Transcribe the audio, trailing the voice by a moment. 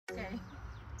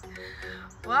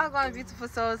Welcome, beautiful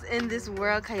souls in this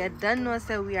world. Cause you don't know,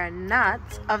 so we are not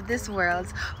of this world.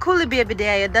 Cool baby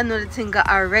day, you don't know the thing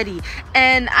already.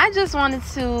 And I just wanted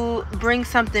to bring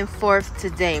something forth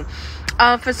today.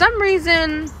 For some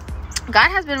reason, God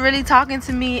has been really talking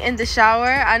to me in the shower.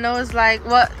 I know it's like,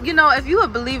 well, you know, if you're a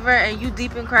believer and you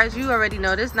deep in Christ, you already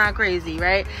know this, not crazy,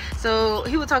 right? So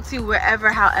he will talk to you wherever,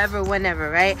 however, whenever,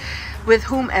 right? With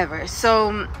whomever.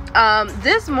 So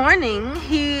this morning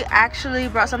he actually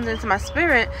brought something into my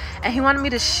spirit, and he wanted me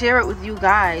to share it with you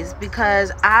guys,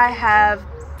 because I have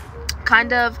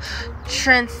kind of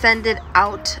transcended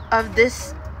out of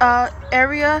this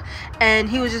area, and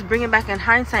he was just bringing back in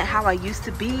hindsight how I used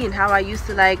to be and how I used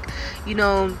to, like, you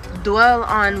know, dwell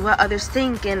on what others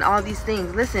think and all these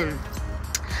things. Listen,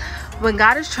 when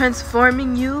God is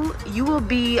transforming you, you will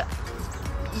be,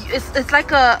 it's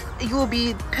like you will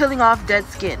be peeling off dead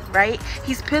skin, right?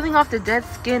 He's peeling off the dead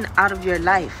skin out of your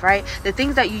life, right? The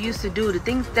things that you used to do, the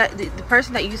things that the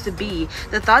person that you used to be,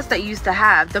 the thoughts that you used to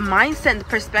have, the mindset and the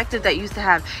perspective that you used to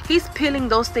have. He's peeling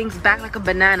those things back like a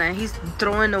banana, and he's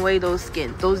throwing away those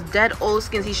skins, those dead old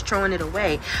skins. He's throwing it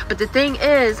away. But the thing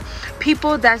is,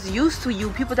 people that's used to you,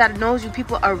 people that knows you,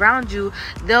 people around you,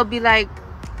 they'll be like,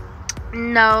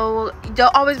 no,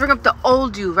 they'll always bring up the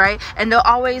old you, right? And they'll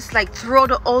always like throw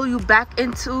the old you back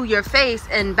into your face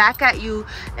and back at you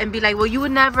and be like, well, you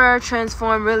would never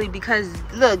transform really, because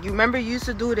look, you remember you used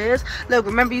to do this, look,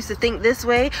 remember you used to think this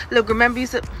way, look, remember you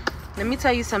used to. Let me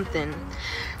tell you something.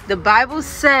 The Bible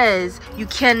says you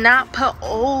cannot put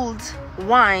old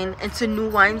wine into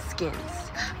new wineskins,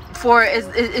 for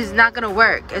it's not gonna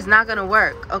work. It's not gonna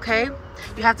work. Okay,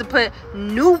 you have to put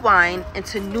new wine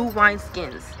into new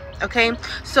wineskins. Okay,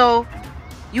 so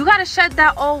you gotta shed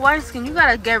that old wineskin. You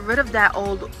gotta get rid of that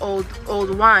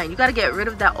old wine. You gotta get rid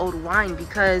of that old wine,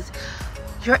 because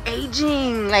you're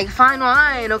aging like fine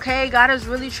wine. Okay, God is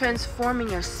really transforming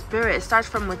your spirit. It starts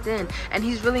from within, and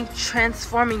he's really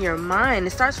transforming your mind.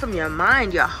 It starts from your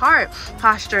mind, your heart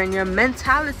posture, and your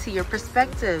mentality, your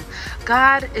perspective.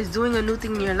 God is doing a new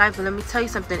thing in your life. And let me tell you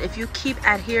something, if you keep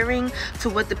adhering to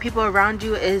what the people around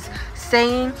you is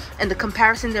saying, and the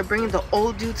comparison they're bringing, the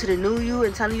old you to the new you,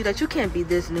 and telling you that you can't be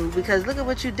this new because look at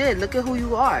what you did, look at who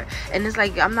you are, and it's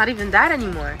like, I'm not even that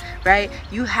anymore, right?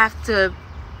 You have to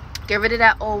get rid of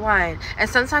that old wine. And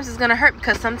sometimes it's gonna hurt,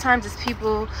 because sometimes it's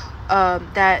people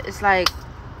that it's like,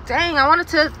 dang, I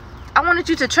wanted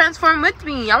you to transform with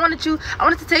me, I wanted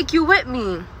to take you with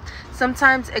me.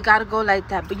 Sometimes it gotta go like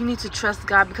that, but you need to trust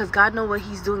God, because God knows what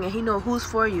he's doing, and he knows who's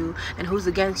for you and who's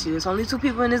against you. It's only two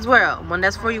people in this world, one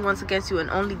that's for you, one's against you, and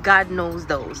only God knows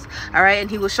those. All right,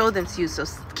 and he will show them to you. So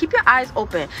keep your eyes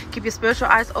open, keep your spiritual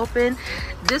eyes open.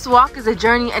 This walk is a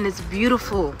journey, and it's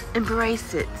beautiful.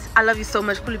 Embrace it. I love you so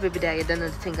much. Cool baby daddy, you done the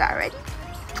thing already.